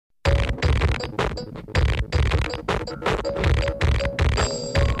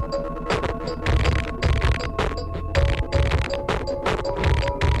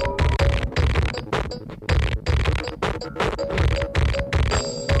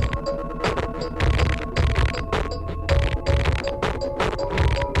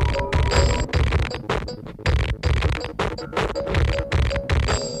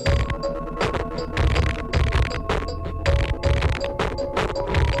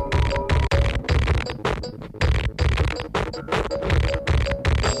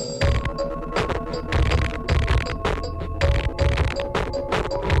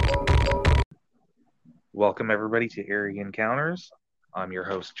Welcome, everybody, to Eerie Encounters. I'm your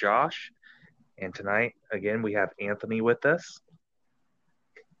host, Josh, and tonight, again, we have Anthony with us.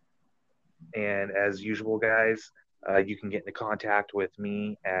 And as usual, guys, you can get into contact with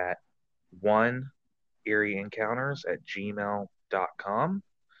me at one encounters at gmail.com.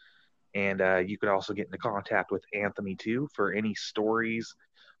 And you could also get into contact with Anthony, too, for any stories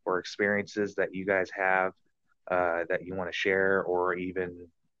or experiences that you guys have that you want to share, or even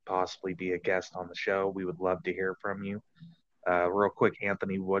possibly be a guest on the show. We would love to hear from you. Real quick,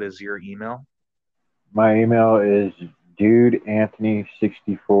 Anthony, what is your email? My email is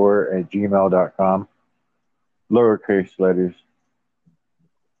dudeanthony64@gmail.com. Lowercase letters.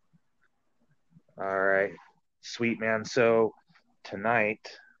 All right, sweet, man. So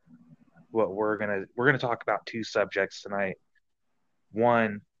tonight, what we're gonna talk about two subjects tonight.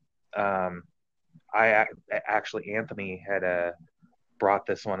 One, I actually Anthony had brought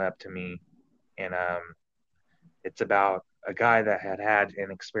this one up to me, and it's about a guy that had an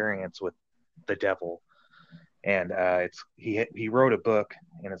experience with the devil, and he wrote a book,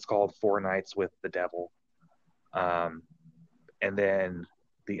 and it's called Four Nights with the Devil. And then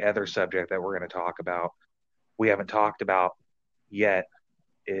the other subject that we're going to talk about, we haven't talked about yet,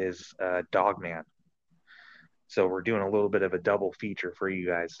 is Dogman. So we're doing a little bit of a double feature for you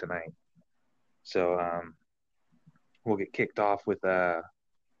guys tonight. So we'll get kicked off with the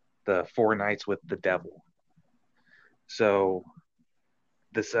Four Nights with the Devil. So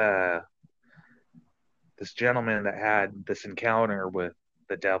this gentleman that had this encounter with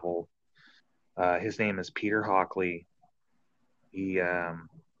the devil, his name is Peter Hockley. He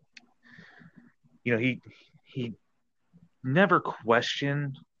he never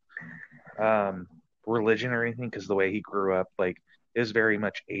questioned religion or anything, because the way he grew up, like, it was very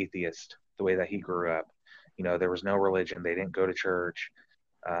much atheist, the way that he grew up. There was no religion. They didn't go to church.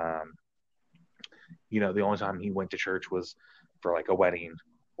 The only time he went to church was for like a wedding,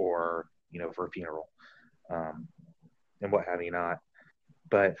 or for a funeral, and what have you not.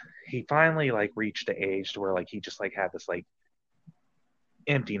 But he finally like reached the age to where like he just like had this like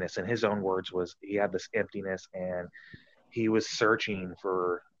emptiness. In his own words, was he had this emptiness, and he was searching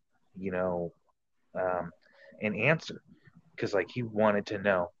for an answer, because like he wanted to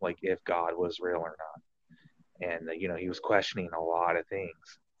know like if God was real or not. And he was questioning a lot of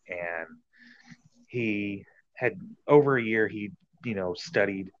things. And he had, over a year, he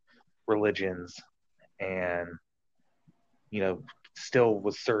studied religions, and still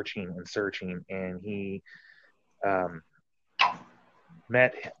was searching and searching. And he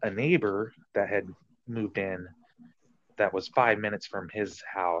met a neighbor that had moved in, that was 5 minutes from his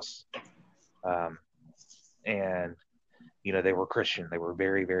house. And they were Christian. They were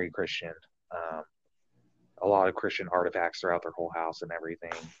very, very Christian. A lot of Christian artifacts throughout their whole house and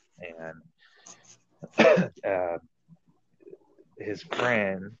everything. And his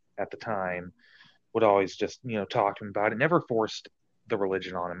friend at the time would always just talk to him about it. Never forced the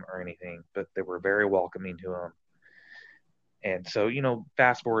religion on him or anything, but they were very welcoming to him. And so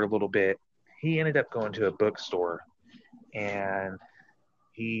fast forward a little bit, he ended up going to a bookstore, and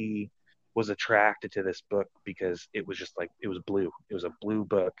he was attracted to this book because it was just like, it was blue. It was a blue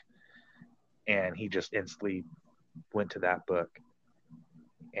book, and he just instantly went to that book.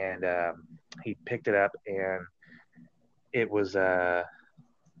 And he picked it up, and it was on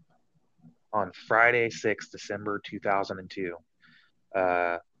Friday, 6th December 2002.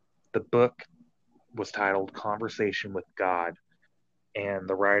 The book was titled Conversation with God, and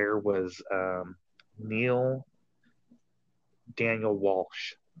the writer was Neil Daniel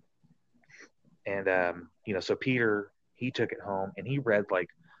Walsh. And so Peter, he took it home, and he read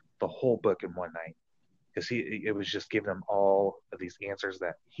like the whole book in one night, because it was just giving him all of these answers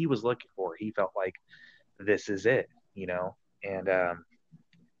that he was looking for. He felt like this is it, and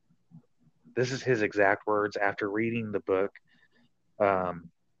this is his exact words after reading the book.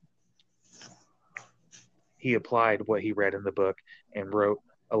 He applied what he read in the book and wrote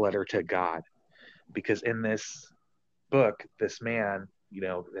a letter to God, because in this book, this man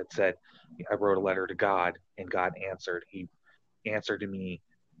that said, I wrote a letter to God and God answered. He answered to me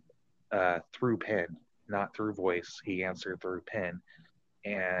through pen, not through voice. He answered through pen.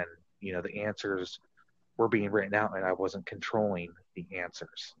 And, the answers were being written out and I wasn't controlling the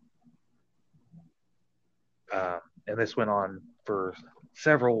answers. And this went on for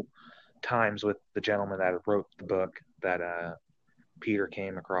several times with the gentleman that wrote the book that Peter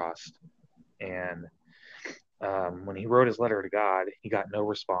came across. And when he wrote his letter to God, he got no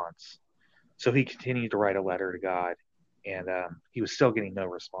response. So he continued to write a letter to God, and he was still getting no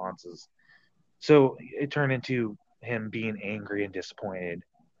responses. So it turned into him being angry and disappointed.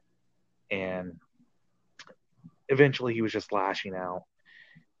 And eventually he was just lashing out.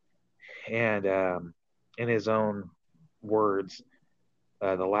 And in his own words,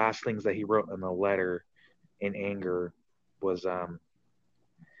 the last things that he wrote in the letter in anger was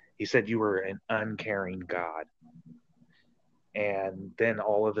he said, "You were an uncaring God." And then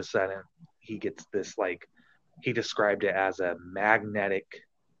all of a sudden, he gets this like, he described it as a magnetic,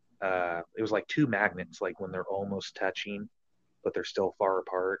 it was like two magnets, like when they're almost touching, but they're still far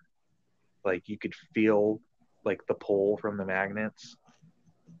apart. Like you could feel like the pull from the magnets.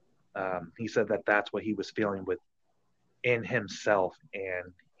 He said that that's what he was feeling in himself,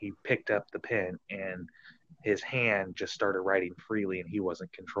 and he picked up the pen and his hand just started writing freely, and he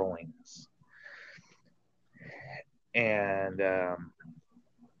wasn't controlling this. And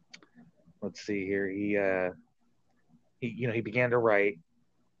let's see here, he began to write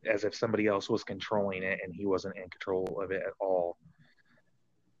as if somebody else was controlling it, and he wasn't in control of it at all.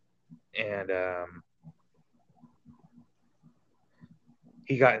 And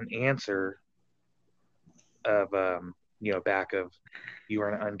he got an answer of back of, "You are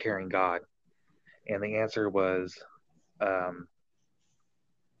an uncaring God," and the answer was, um,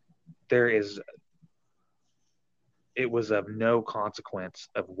 there is it was of no consequence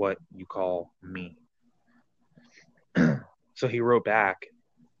of what you call me. So he wrote back,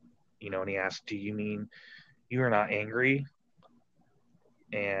 and he asked, "Do you mean you are not angry?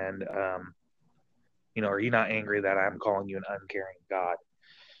 And are you not angry that I'm calling you an uncaring God?"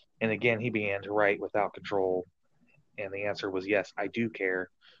 And again, he began to write without control. And the answer was, "Yes, I do care,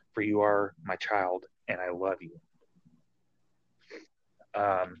 for you are my child and I love you."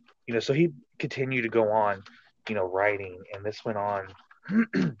 So he continued to go on, writing. And this went on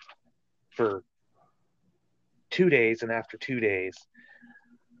for 2 days. And after 2 days,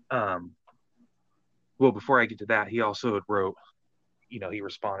 um, well, before I get to that, he also wrote, he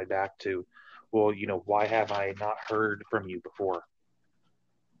responded back to, "Well, why have I not heard from you before?"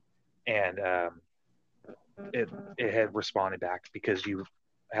 And it had responded back, "Because you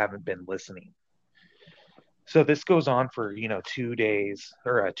haven't been listening." So this goes on for 2 days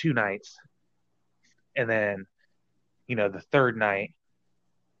or 2 nights, and then the third night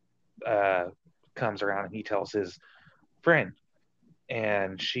uh, comes around and he tells his friend,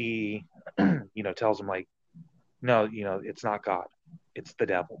 and she tells him like, "No, it's not God, it's the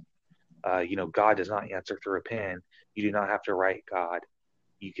devil. God does not answer through a pen. You do not have to write God.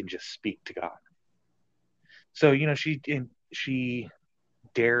 You can just speak to God." So she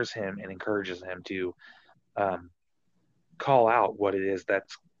dares him and encourages him to um, call out what it is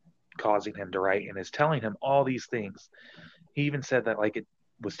that's causing him to write, and is telling him all these things. He even said that like it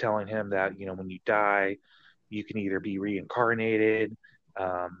was telling him that when you die, you can either be reincarnated,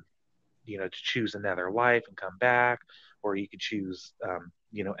 um, to choose another life and come back, or you could choose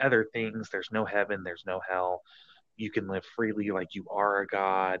other things. There's no heaven, there's no hell. You can live freely like you are a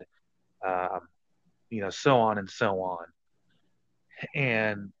god, um, so on and so on.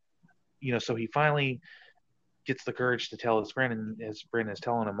 And so he finally gets the courage to tell his friend, and his friend is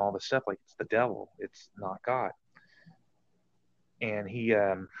telling him all this stuff like it's the devil, it's not God. And he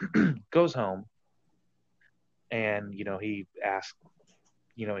goes home, and he asks,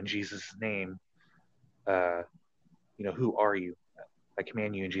 in Jesus' name, uh, "Who are you? I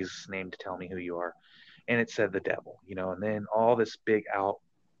command you in Jesus' name to tell me who you are." And it said the devil, and then all this big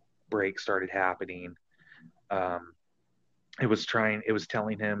outbreak started happening. Um, it was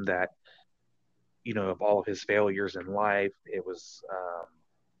telling him that, of all of his failures in life, it was,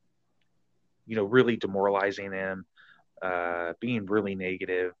 really demoralizing him, being really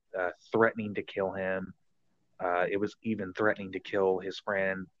negative, threatening to kill him. It was even threatening to kill his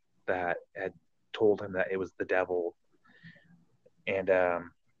friend that had told him that it was the devil. And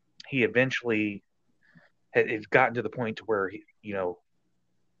he eventually had gotten to the point to where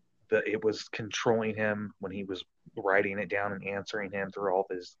it was controlling him when he was writing it down and answering him through all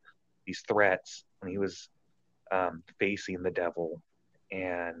these threats when he was facing the devil.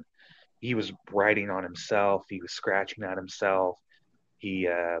 And he was writing on himself. He was scratching at himself. He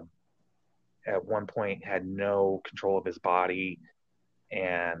at one point had no control of his body,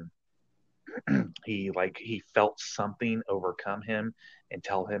 and he felt something overcome him and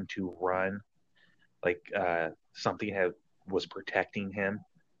tell him to run, like something had was protecting him.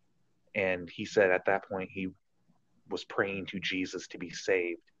 And he said at that point he was praying to Jesus to be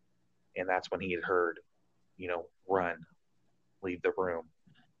saved, and that's when he had heard, run, leave the room.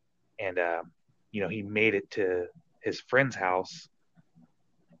 And he made it to his friend's house,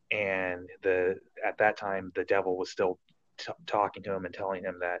 and the at that time the devil was still talking to him and telling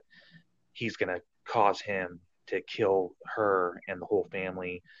him that he's going to cause him to kill her and the whole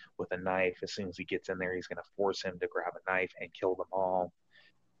family with a knife. As soon as he gets in there, he's going to force him to grab a knife and kill them all.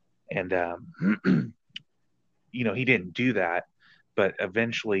 And he didn't do that, but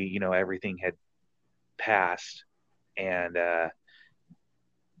eventually, everything had passed, and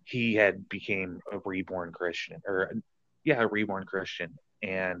he had became a reborn Christian, or yeah, a reborn Christian,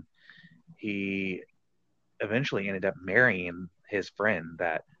 and he eventually ended up marrying his friend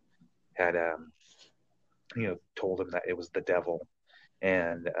that had told him that it was the devil.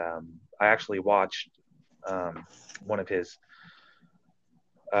 And I actually watched one of his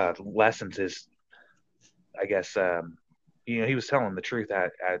lessons. Is I guess he was telling the truth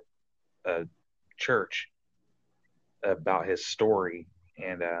at a church about his story,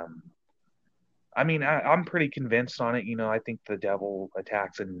 and I mean, I'm pretty convinced on it. I think the devil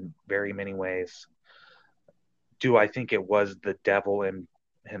attacks in very many ways. Do I think it was the devil in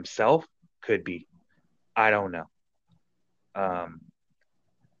himself? Could be. I don't know. Um,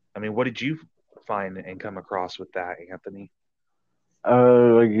 I mean, what did you find and come across with that, Anthony?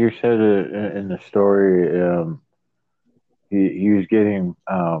 Like you said in the story, he was getting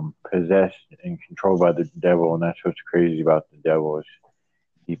possessed and controlled by the devil, and that's what's crazy about the devil is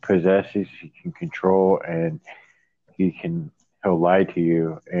he possesses, he can control, and he can he'll lie to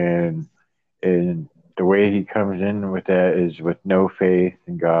you, and the way he comes in with that is with no faith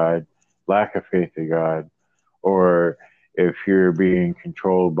in God, lack of faith in God, or if you're being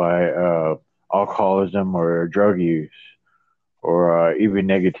controlled by alcoholism or drug use or even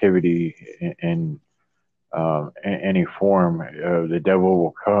negativity in any form, the devil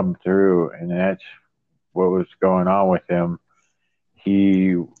will come through, and that's what was going on with him.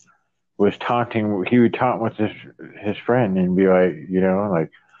 He was taunting. He would taunt with his friend and be like,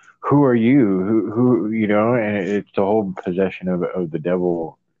 like, who are you? And it's the whole possession of the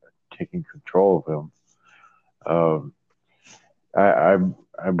devil taking control of him. Um, I, I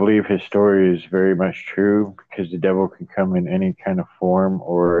I believe his story is very much true because the devil can come in any kind of form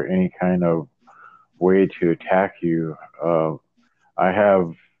or any kind of way to attack you. I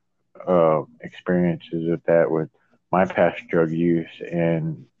have experiences with that with my past drug use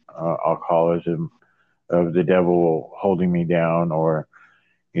and alcoholism of the devil holding me down or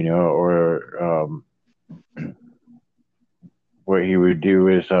what he would do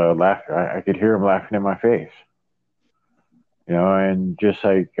is laugh. I could hear him laughing in my face, and just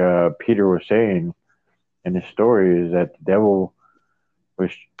like Peter was saying in his story is that the devil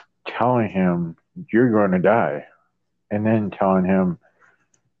was telling him, you're going to die, and then telling him,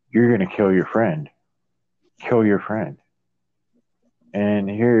 you're going to kill your friend. And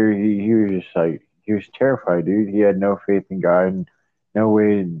here he was just like, he was terrified, dude. He had no faith in God and no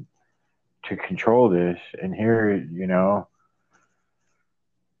way to control this. And here,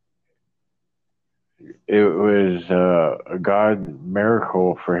 it was a God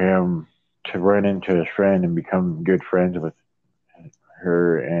miracle for him to run into his friend and become good friends with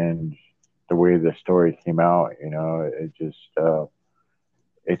her. And the way the story came out, it just,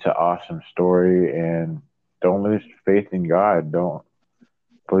 it's an awesome story. And don't lose faith in God. Don't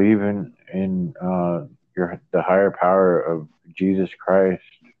believe in the higher power of Jesus Christ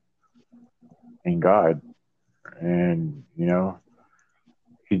and God. And,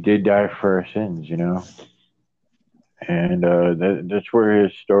 he did die for our sins, And that's where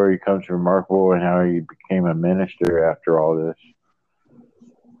his story comes remarkable and how he became a minister after all this.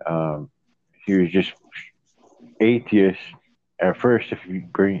 Um, he was just atheist at first. If he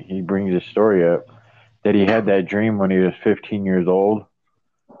brings his story up that he had that dream when he was 15 years old.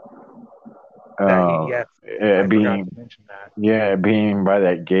 Yes, I forgot Being to mention that. being by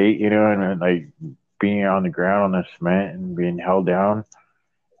that gate, and like being on the ground on the cement and being held down.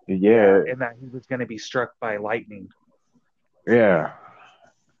 Yeah, Yeah, and that he was going to be struck by lightning. yeah,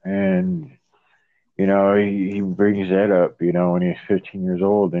 and he brings that up, when he's 15 years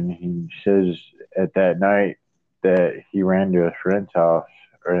old, and he says at that night that he ran to a friend's house,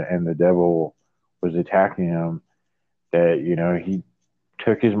 and the devil was attacking him. That he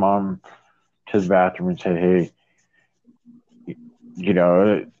took his mom to the bathroom and said, "Hey,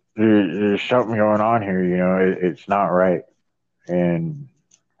 there's something going on here. It's not right, and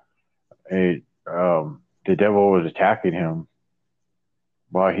the devil was attacking him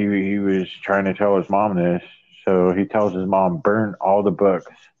while he was trying to tell his mom this. So he tells his mom, burn all the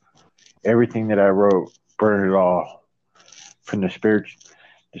books, everything that I wrote, burn it all, from the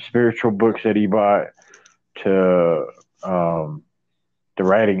spiritual books that he bought to um, the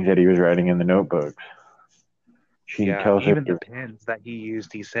writings that he was writing in the notebooks. She Yeah, tells him, even the pens that he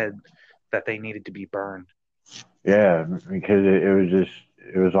used, he said that they needed to be burned. yeah, because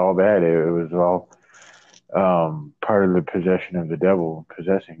it was all bad. It was all part of the possession of the devil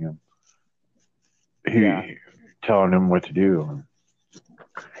possessing him. Yeah, He telling him what to do.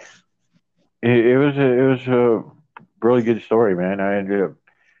 It was a really good story, man. I ended up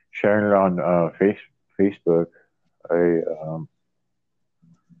sharing it on Facebook. I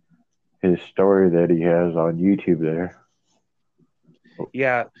His story that he has on YouTube there.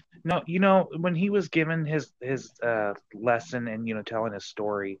 yeah. No, when he was given his lesson and telling his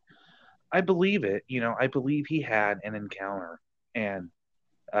story, I believe it. I believe he had an encounter, and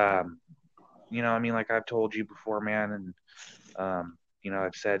um, I mean, like I've told you before, man, and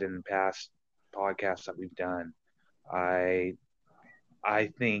I've said in past podcasts that we've done, I I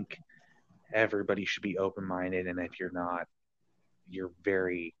think everybody should be open minded, and if you're not, you're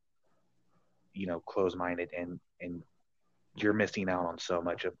very close minded, and you're missing out on so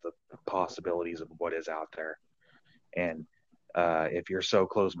much of the possibilities of what is out there. And if you're so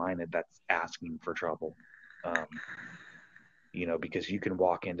close minded, that's asking for trouble. Um, because you can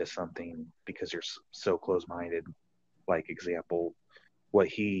walk into something because you're so close minded, like example, what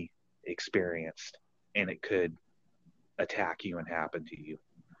he experienced, and it could attack you and happen to you.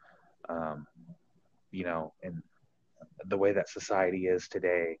 Um, and the way that society is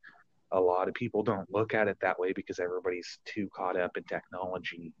today, a lot of people don't look at it that way because everybody's too caught up in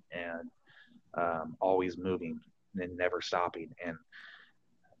technology and always moving and never stopping. And,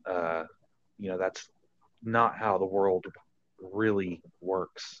 that's not how the world really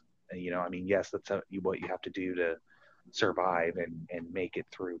works. I mean, yes, that's what you have to do to survive and make it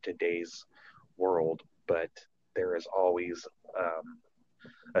through today's world, but there is always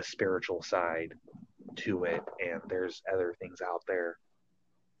a spiritual side to it, and there's other things out there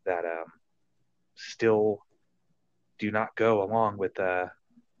that still do not go along with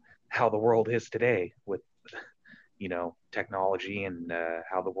how the world is today with technology and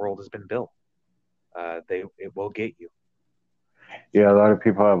how the world has been built. It will get you. Yeah, a lot of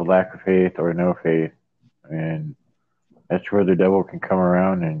people have a lack of faith or no faith, and that's where the devil can come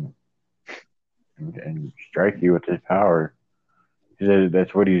around and strike you with his power.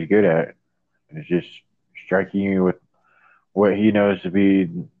 That's what he's good at. It's just striking you with what he knows to be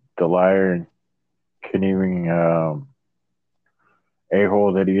the liar and conniving a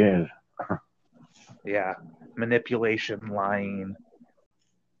hole that he is. Yeah, manipulation, lying,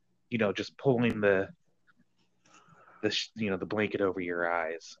 just pulling the blanket over your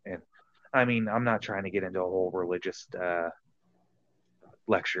eyes. And I mean, I'm not trying to get into a whole religious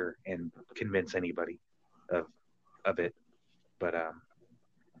lecture and convince anybody of it, but I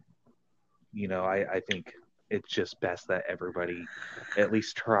think it's just best that everybody at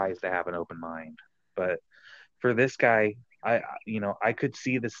least tries to have an open mind. But for this guy, I could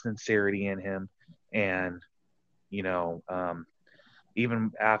see the sincerity in him, and you know, um,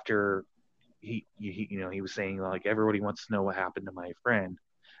 even after he was saying like everybody wants to know what happened to my friend.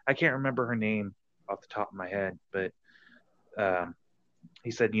 I can't remember her name off the top of my head, but um,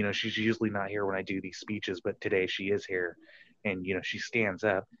 he said, she's usually not here when I do these speeches, but today she is here, and she stands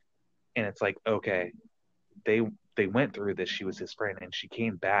up, and it's like, okay, they they went through this. She was his friend, and she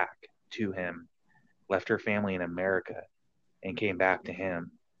came back to him, left her family in America, and came back to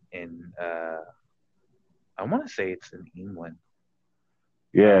him. And I want to say it's in England.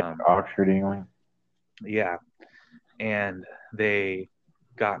 Yeah, Um, Oxford, England. yeah, and they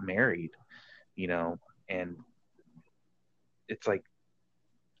got married, and it's like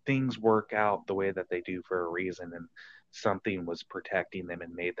things work out the way that they do for a reason, and something was protecting them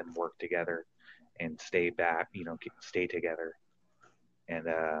and made them work together and stay back, stay together. And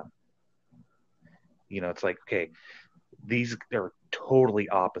it's like, okay, these are totally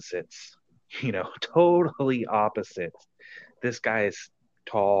opposites, totally opposites. This guy is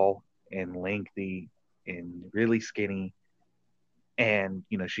tall and lengthy and really skinny, and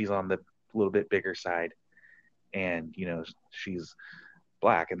she's on the little bit bigger side, and she's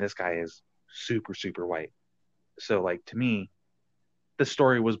black, and this guy is super super white. So like to me, the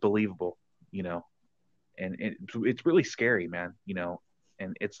story was believable, you know, and it's really scary, man,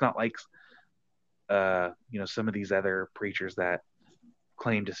 and it's not like some of these other preachers that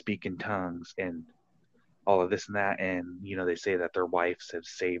claim to speak in tongues and all of this and that, and they say that their wives have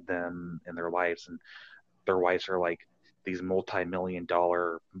saved them in their lives, and their wives are like these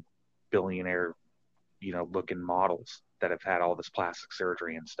multi-million-dollar billionaire looking models that have had all this plastic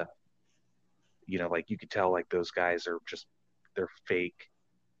surgery and stuff. Like you could tell like those guys are just they're fake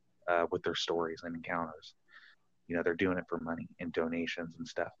with their stories and encounters. They're doing it for money and donations and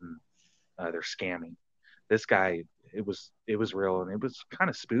stuff, and they're scamming. This guy, it was real, and it was kind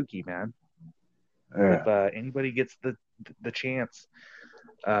of spooky, man. If Yeah. anybody gets the chance,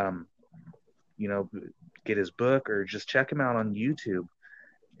 um, you know, get his book or just check him out on YouTube.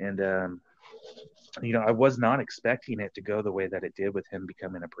 And I was not expecting it to go the way that it did with him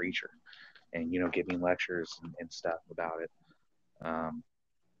becoming a preacher and giving lectures and stuff about it.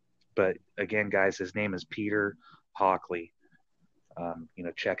 But again, guys, his name is Peter Hockley.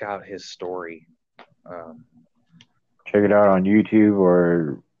 Check out his story. Um, Check it out on YouTube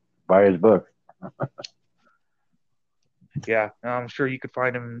or buy his book. yeah, I'm sure you could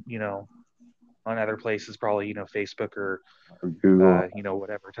find him, on other places, probably, Facebook or, Or Google.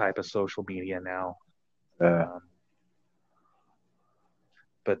 whatever type of social media now. Uh, Um,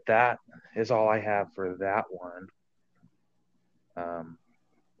 but that is all I have for that one. Um,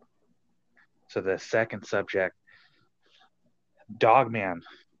 so the second subject, Dogman.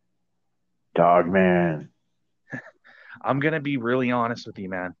 Dogman. I'm going to be really honest with you,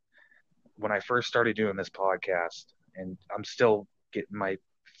 man. When I first started doing this podcast, and I'm still getting my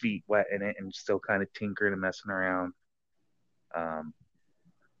feet wet in it and still kind of tinkering and messing around, um,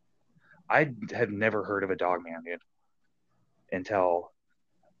 I had never heard of a Dogman, dude, until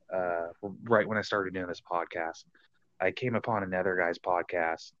right when I started doing this podcast. I came upon another guy's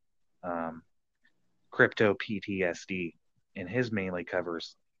podcast, um, Crypto PTSD, and his mainly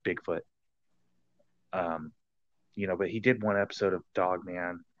covers Bigfoot. Um, but he did one episode of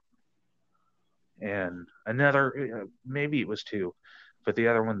Dogman and another, maybe it was two, but the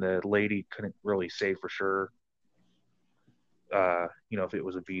other one, the lady couldn't really say for sure, if it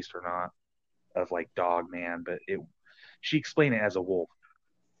was a beast or not, of like Dogman, but she explained it as a wolf,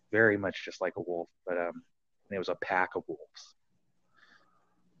 very much just like a wolf, but it was a pack of wolves.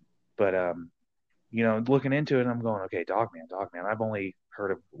 But looking into it, I'm going, okay, Dogman. I've only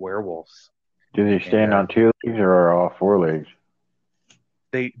heard of werewolves, Do they and stand on two legs or all four legs?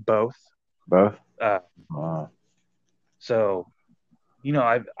 they both. Both? Uh, Uh, so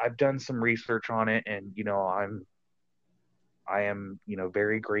I've done some research on it, and I am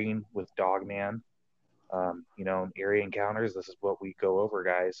very green with Dogman. In area encounters, this is what we go over,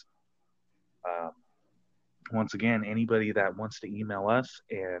 guys. Um, Once again, anybody that wants to email us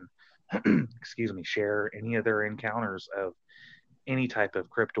and excuse me, share any of their encounters of any type of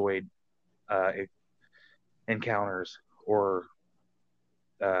cryptoid uh, encounters or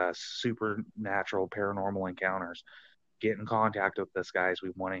supernatural paranormal encounters, get in contact with us, guys.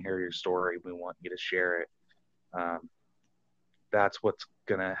 We want to hear your story. We want you to share it. Um, that's what's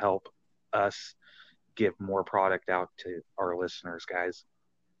going to help us give more product out to our listeners, guys.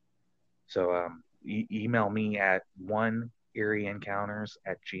 So email me at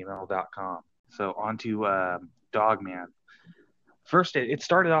oneeerieencounters@gmail.com. So on to Dogman. First, it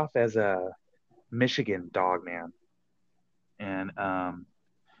started off as a Michigan Dogman, and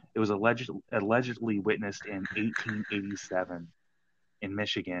it was allegedly witnessed in 1887 in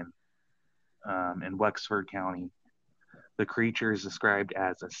Michigan, in Wexford County. The creature is described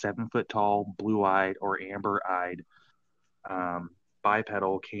as a 7 foot tall, blue eyed or amber eyed um,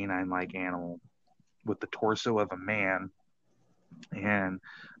 bipedal canine like animal with the torso of a man and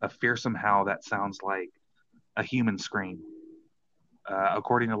a fearsome howl that sounds like a human scream.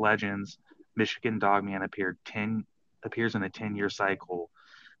 According to legends, Michigan Dogman appears in a 10-year cycle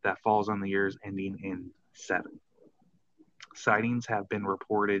that falls on the years ending in 7. Sightings have been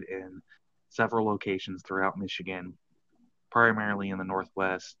reported in several locations throughout Michigan, primarily in the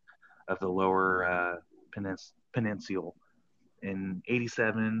northwest of the lower peninsula. In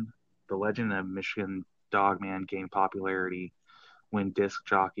 87, the legend of Michigan Dogman gained popularity when disc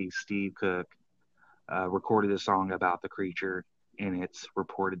jockey Steve Cook recorded a song about the creature and its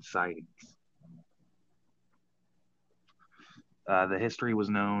reported sightings. The history was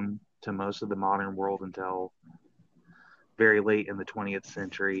known to most of the modern world until very late in the 20th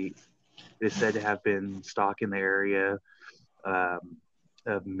century. It is said to have been stalking the area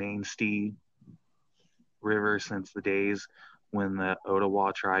of Mainstay River since the days when the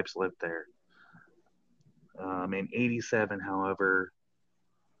Ottawa tribes lived there. In 87, however,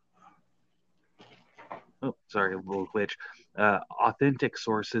 sorry, a little glitch. Authentic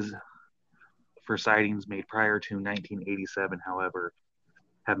sources for sightings made prior to 1987, however,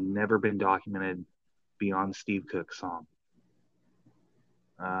 have never been documented beyond Steve Cook's song.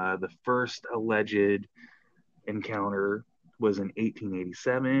 The first alleged encounter was in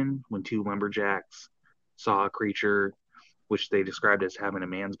 1887 when two lumberjacks saw a creature which they described as having a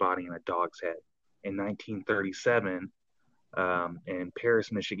man's body and a dog's head. In 1937, in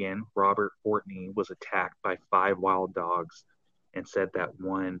Paris, Michigan, Robert Fortney was attacked by five wild dogs and said that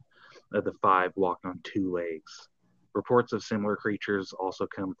one of the five walked on two legs. Reports of similar creatures also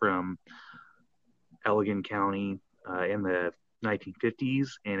come from Allegan County in the 1950s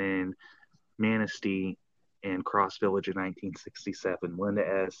and in Manistee and Cross Village in 1967.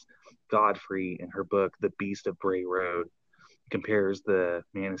 Linda S. Godfrey, in her book The Beast of Bray Road, compares the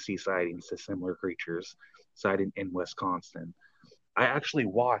Manistee sightings to similar creatures sighted in Wisconsin. I actually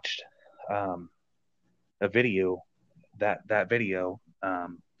watched a video that video,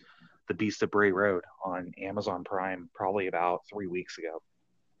 The Beast of Bray Road, on Amazon Prime probably about 3 weeks ago,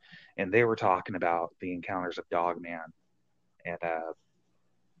 and they were talking about the encounters of Dogman, and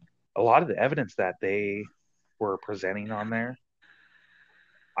a lot of the evidence that they were presenting on there,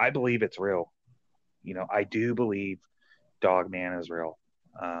 I believe it's real. I do believe Dogman is real.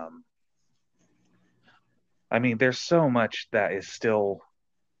 Um, I mean, there's so much that is still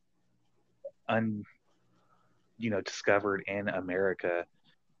un, discovered in America.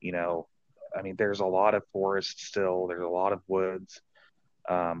 You know, I mean, there's a lot of forests still. There's a lot of woods.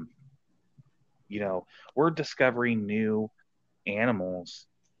 Um, we're discovering new animals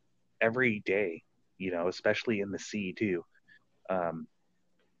every day. Especially in the sea too. Um,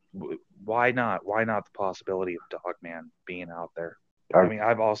 why not? Why not the possibility of Dogman being out there? I Dog, mean,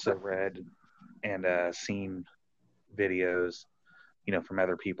 I've also read and seen videos, from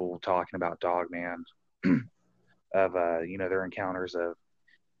other people talking about Dogman, of their encounters of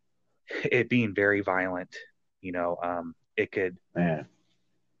it being very violent. It could man.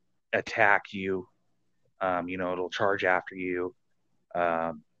 attack you. It'll charge after you.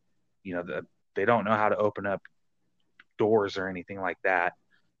 Um, they don't know how to open up doors or anything like that,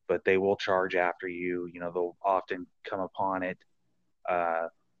 but they will charge after you. They'll often come upon it, uh,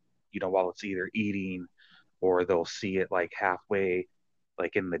 while it's either eating, or they'll see it like halfway,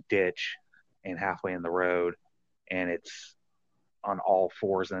 like in the ditch and halfway in the road, and it's on all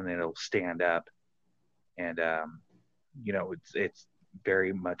fours, and then it'll stand up, and it's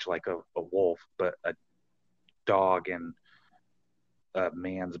very much like a wolf, but a dog and a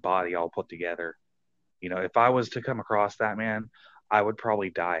man's body all put together. If I was to come across that, man, I would probably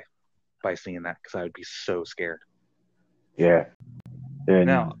die by seeing that because I would be so scared. Yeah.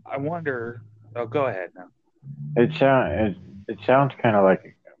 Now, And I wonder. Oh, go ahead now. it sounds kind of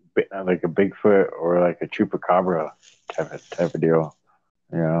like a Bigfoot or like a chupacabra type of deal.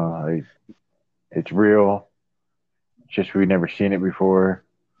 Like it's real. It's just we've never seen it before,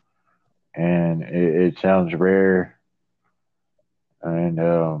 and it sounds rare. And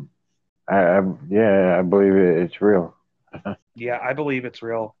yeah, I believe it's real. Yeah, I believe it's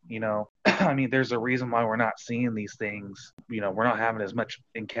real. I mean, there's a reason why we're not seeing these things. We're not having as much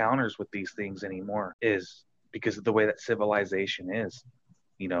encounters with these things anymore, is because of the way that civilization is.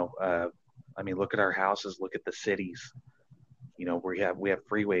 You know, uh, I mean, look at our houses, look at the cities. We have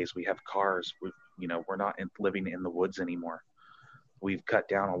freeways, we have cars. We're not living in the woods anymore. We've cut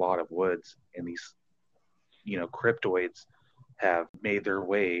down a lot of woods, and these cryptoids have made their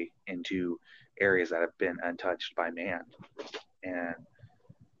way into areas that have been untouched by man. And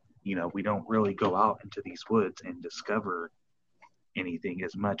we don't really go out into these woods and discover anything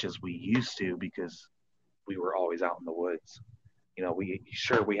as much as we used to because we were always out in the woods.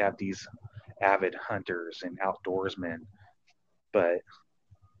 We have these avid hunters and outdoorsmen, but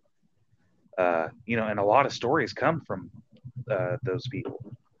and a lot of stories come from those people,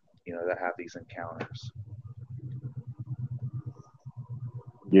 that have these encounters.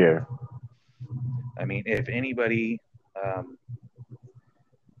 Yeah, I mean, if anybody, um,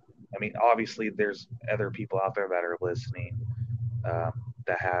 I mean, obviously there's other people out there that are listening, um,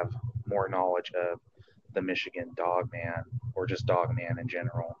 that have more knowledge of the Michigan Dogman or just Dogman in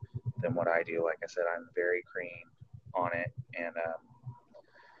general than what I do. Like I said, I'm very green on it, and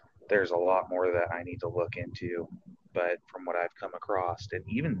there's a lot more that I need to look into. But from what I've come across, and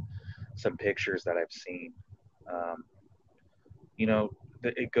even some pictures that I've seen, um, you know,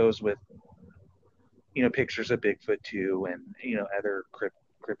 it goes with pictures of Bigfoot too, and other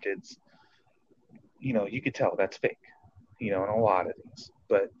cryptids. You could tell that's fake. In a lot of these,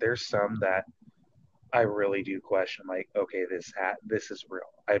 but there's some that I really do question. Like, okay, this is real.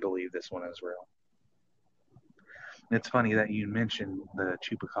 I believe this one is real. It's funny that you mentioned the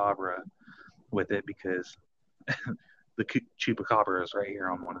chupacabra with it because the chupacabra is right here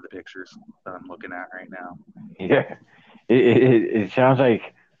on one of the pictures that I'm looking at right now. Yeah, it sounds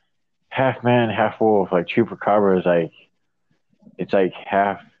like half man, half wolf. Like chupacabra is like it's like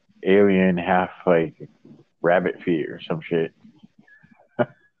half alien, half like rabbit feet or some shit.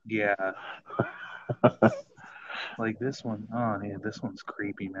 Yeah, like this one. Oh, yeah, this one's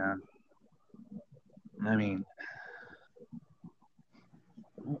creepy, man. I mean,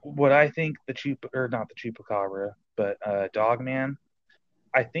 what I think the chupa or not the chupacabra, but dogman.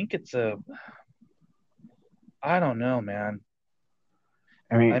 I think it's a. I don't know, man.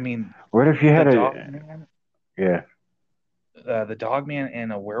 I I mean, mean, what if you the had a dogman, yeah? the dogman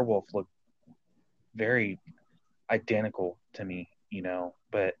and a werewolf look very identical to me,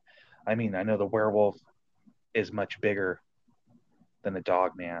 But I mean, I know the werewolf is much bigger than the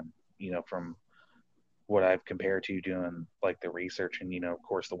dogman, from what I've compared to doing like the research. And, of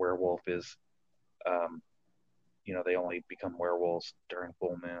course, the werewolf is, um, they only become werewolves during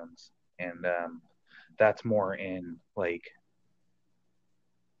full moons. And that's more in like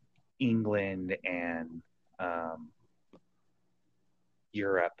England and um,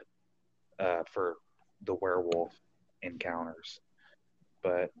 Europe for the werewolf encounters.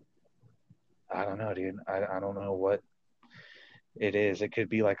 But I don't know, dude. I don't know what it is. It could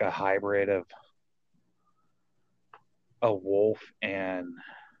be like a hybrid of a wolf and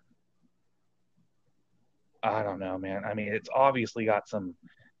I don't know, man. I mean, it's obviously got some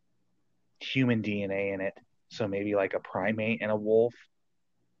human DNA in it. So maybe like a primate and a wolf.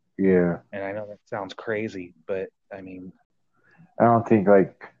 Yeah, And I know that sounds crazy, but I mean, I don't think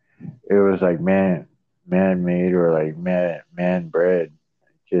like it was like man made or like man bred.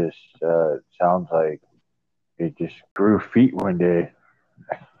 It just sounds like it just grew feet one day.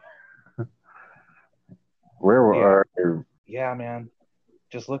 Where yeah, are yeah, man.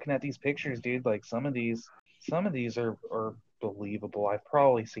 Just looking at these pictures, dude, like some of these are believable. I've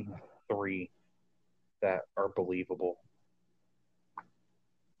probably seen three that are believable.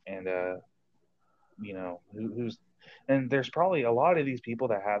 And who's and there's probably a lot of these people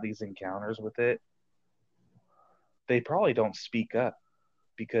that have these encounters with it. They probably don't speak up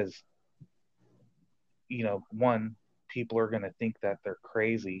because one, people are going to think that they're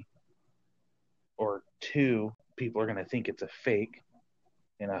crazy, or two, people are going to think it's a fake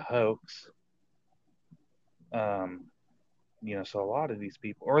and a hoax. Um, so a lot of these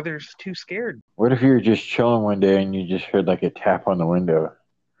people, or they're just too scared. what if you were just chilling one day and you just heard like a tap on the window?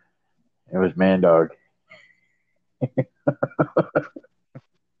 It was Man Dog.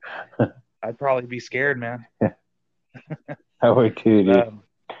 I'd probably be scared, man. I would too, dude. Um,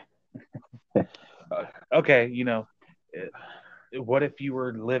 okay, what if you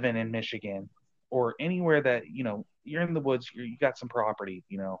were living in Michigan or anywhere that you're in the woods, you got some property,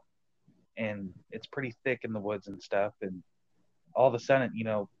 and it's pretty thick in the woods and stuff, and all of a sudden,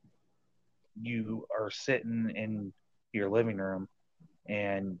 you are sitting in your living room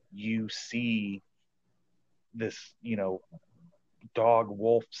and you see this, dog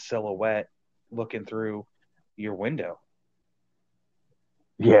wolf silhouette looking through your window.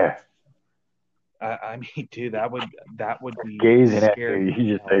 Yeah, I mean, dude, that would be gazing at you. scary as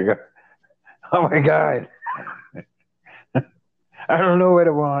You just hell. like, oh my god, I don't know what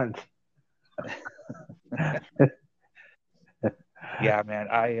it wants. Yeah, man.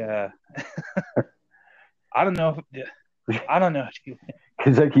 I don't know if I don't know, dude.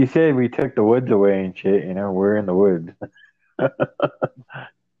 Because like you said, we took the woods away and shit. We're in the woods.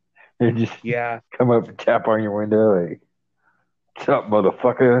 They just Yeah, come up and tap on your window like, "What's up,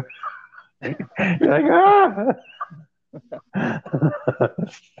 motherfucker?" You're like, ah.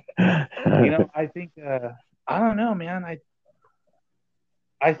 I think I don't know, man.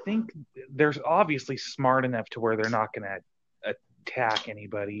 I think there's obviously smart enough to where they're not going to attack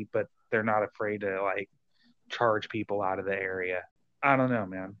anybody, but they're not afraid to like charge people out of the area. I don't know,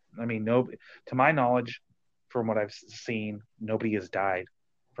 man. I mean, no, to my knowledge, from what I've seen, nobody has died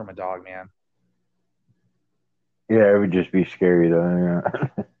from a dog, man. Yeah, it would just be scary though.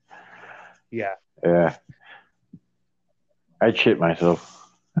 Yeah, Yeah, I'd shit myself.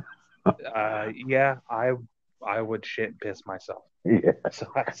 yeah, I would shit and piss myself. Yeah,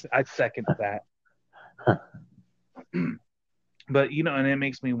 So I second that. But and it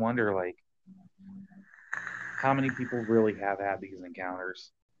makes me wonder, like, how many people really have had these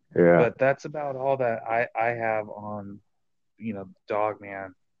encounters? yeah, But that's about all that I have on Dog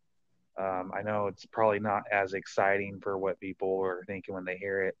Man. I know it's probably not as exciting for what people are thinking when they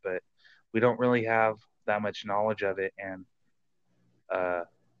hear it, but we don't really have that much knowledge of it. And uh,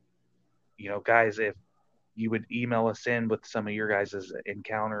 guys, if you would email us in with some of your guys'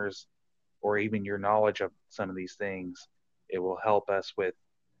 encounters, or even your knowledge of some of these things, it will help us with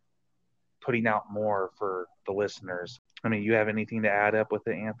putting out more for the listeners. I mean, you have anything to add up with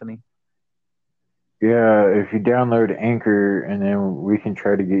it, Anthony? Yeah, if you download Anchor, and then we can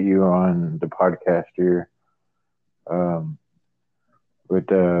try to get you on the podcast here. Um, but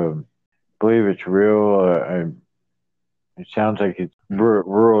believe it's real. It sounds like it's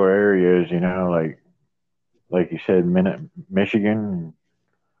rural areas, like you said, Michigan,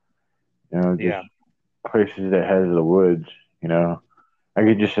 just Yeah. places that has the woods. You know, I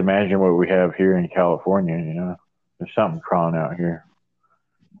could just imagine what we have here in California. There's something crawling out here.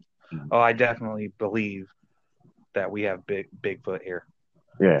 Oh, I definitely believe that we have Bigfoot here.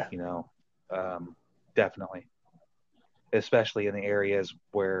 Yeah. You know, definitely, especially in the areas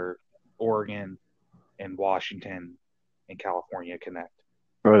where Oregon and Washington and California connect.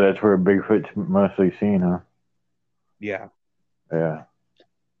 Oh, that's where Bigfoot's mostly seen, huh? Yeah. Yeah.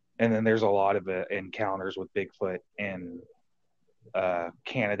 And then there's a lot of encounters with Bigfoot in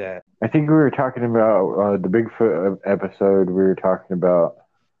Canada. I think we were talking about the Bigfoot episode. We were talking about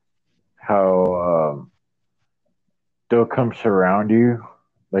how they'll come surround you,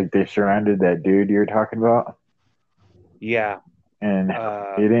 like they surrounded that dude you're talking about, Yeah. and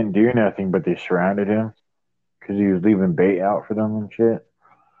Uh, he didn't do nothing, but they surrounded him because he was leaving bait out for them and shit.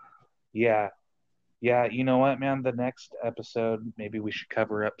 yeah. Yeah. You know what, man? The next episode, maybe we should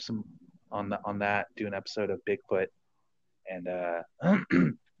cover up some on that. Do an episode of Bigfoot, and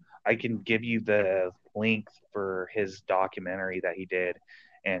I can give you the link for his documentary that he did,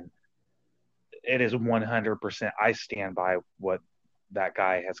 and it is 100%. I stand by what that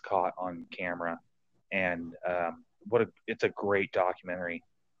guy has caught on camera, and it's a great documentary.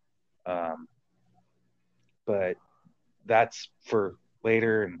 Um, but that's for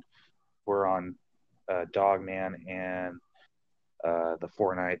later, and we're on Dogman and the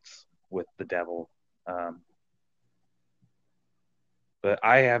Four Nights with the Devil. Um, but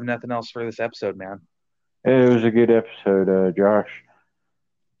I have nothing else for this episode, man. It was a good episode, Josh.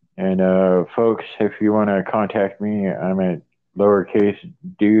 And folks, if you want to contact me, I'm at lowercase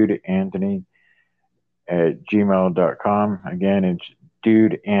dude Anthony at gmail.com. Again, it's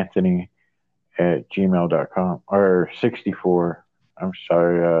dude Anthony at gmail.com or 64. I'm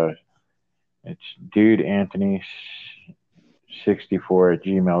sorry. It's dude Anthony 64 at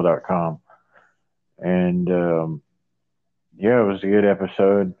gmail.com. And yeah, it was a good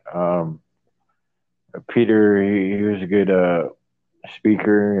episode. Peter, he was a good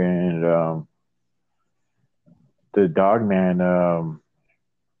speaker, and the dogman,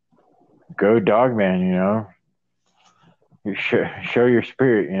 go dogman, You show your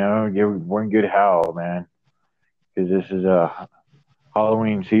spirit, give one good howl, man, because this is a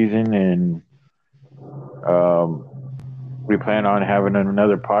Halloween season, and um, we plan on having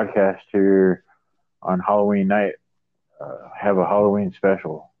another podcast here on Halloween night. Have a Halloween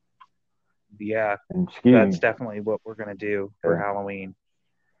special Yeah, and that's skiing. definitely what we're gonna do for Yeah. Halloween.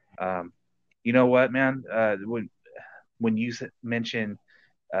 Um, you know what, man? When you mention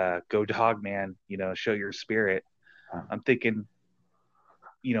 "Go Dog Man," show your spirit. I'm thinking,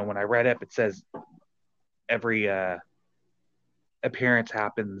 when I read up, it says every appearance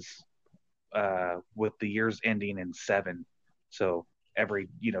happens with the years ending in 7. So every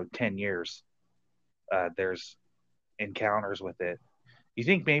 10 years, there's encounters with it. You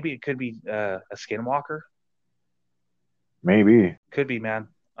think maybe it could be a skinwalker? Maybe. Could be, man.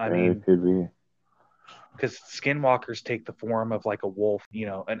 I It mean, could be. because skinwalkers take the form of like a wolf,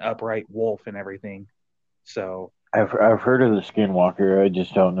 an upright wolf and everything. So I've heard of the skinwalker. I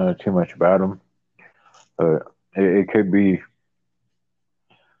just don't know too much about him. But it could be.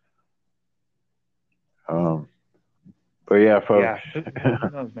 Um, but yeah, folks. yeah, who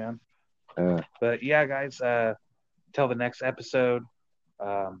knows, man? uh, But yeah, guys, till the next episode.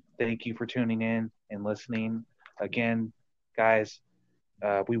 Thank you for tuning in and listening. Again, guys,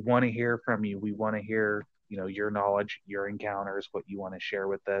 we want to hear from you. We want to hear, your knowledge, your encounters, what you want to share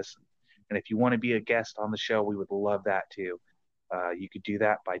with us. And if you want to be a guest on the show, we would love that too. You could do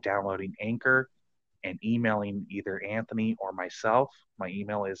that by downloading Anchor and emailing either Anthony or myself. My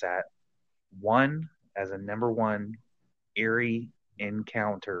email is at one as a number one eerie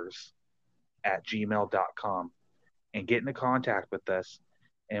encounters at gmail.com, and get into contact with us,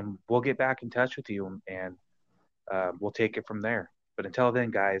 and we'll get back in touch with you, and we'll take it from there. But until then,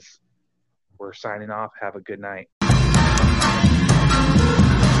 guys, we're signing off. Have a good night.